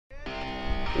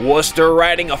Wooster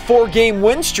riding a 4-game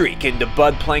win streak into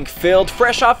Bud Plank Field,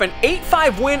 fresh off an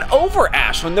 8-5 win over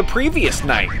Ashland the previous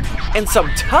night. And some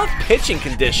tough pitching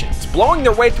conditions blowing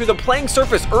their way through the playing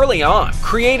surface early on,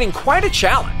 creating quite a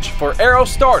challenge for Arrow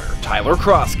starter Tyler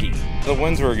Croskey. The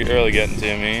winds were really getting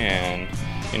to me, and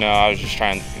I was just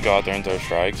trying to go out there and throw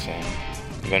strikes, and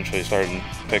eventually started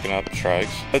picking up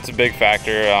strikes. It's a big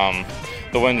factor.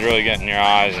 The wind's really getting in your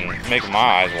eyes and making my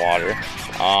eyes water.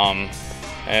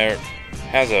 And it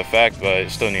has an effect, but you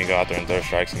still need to go out there and throw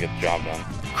strikes and get the job done.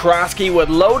 Croskey would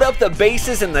load up the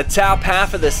bases in the top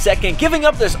half of the second, giving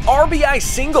up this RBI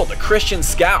single to Kristian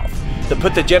Scalf to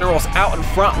put the Generals out in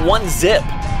front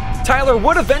 1-0. Tyler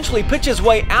would eventually pitch his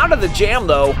way out of the jam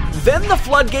though, then the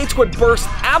floodgates would burst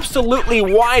absolutely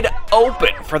wide open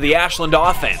for the Ashland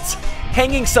offense,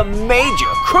 hanging some major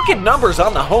crooked numbers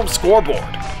on the home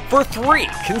scoreboard for 3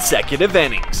 consecutive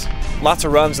innings. Lots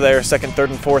of runs there, second, third,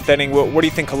 and fourth inning. What do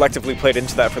you think collectively played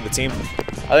into that for the team?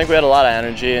 I think we had a lot of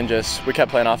energy and we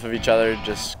kept playing off of each other,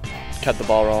 just kept the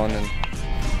ball rolling and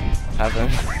having.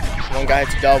 One guy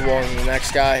hits a double and the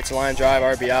next guy hits a line drive,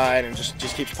 RBI, and it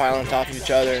just keeps piling on top of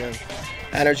each other, and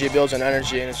energy builds on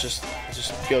energy, and it just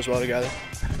goes well together.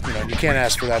 You can't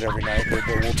ask for that every night, but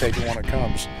we'll take it when it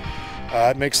comes.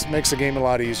 It makes the game a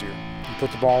lot easier. You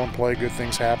put the ball in play, good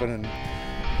things happen,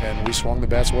 and we swung the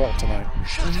bats well tonight.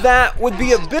 That would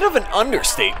be a bit of an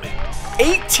understatement.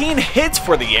 18 hits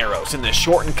for the Arrows in this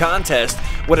shortened contest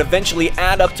would eventually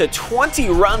add up to 20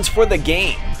 runs for the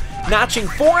game, notching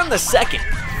 4 in the second,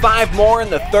 5 more in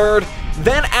the third,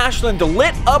 then Ashland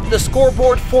lit up the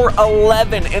scoreboard for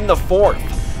 11 in the fourth,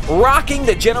 rocking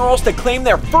the Generals to claim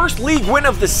their first league win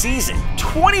of the season,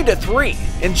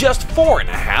 20-3 in just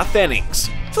 4.5 innings.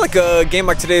 I feel like a game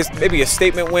like today is maybe a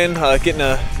statement win, getting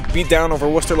a beat down over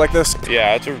Wooster like this.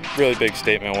 Yeah, it's a really big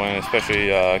statement win, especially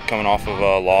coming off of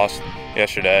a loss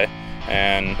yesterday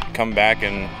and coming back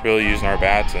and really using our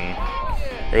bats and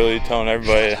really telling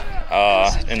everybody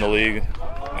in the league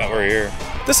that we're here.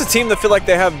 This is a team that feel like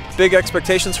they have big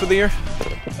expectations for the year?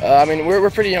 We're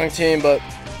a pretty young team, but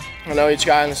I know each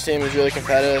guy on this team is really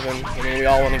competitive, and we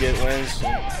all want to get wins. And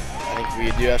I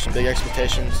think we do have some big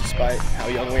expectations despite how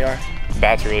young we are.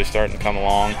 Bats are really starting to come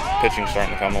along, pitching's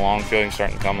starting to come along, fielding's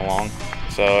starting to come along.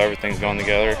 So everything's going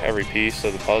together, every piece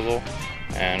of the puzzle,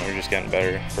 and we're just getting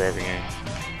better for every game.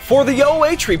 For the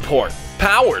OH Report,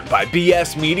 powered by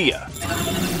BS Media,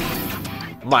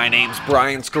 my name's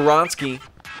Brian Skoronsky.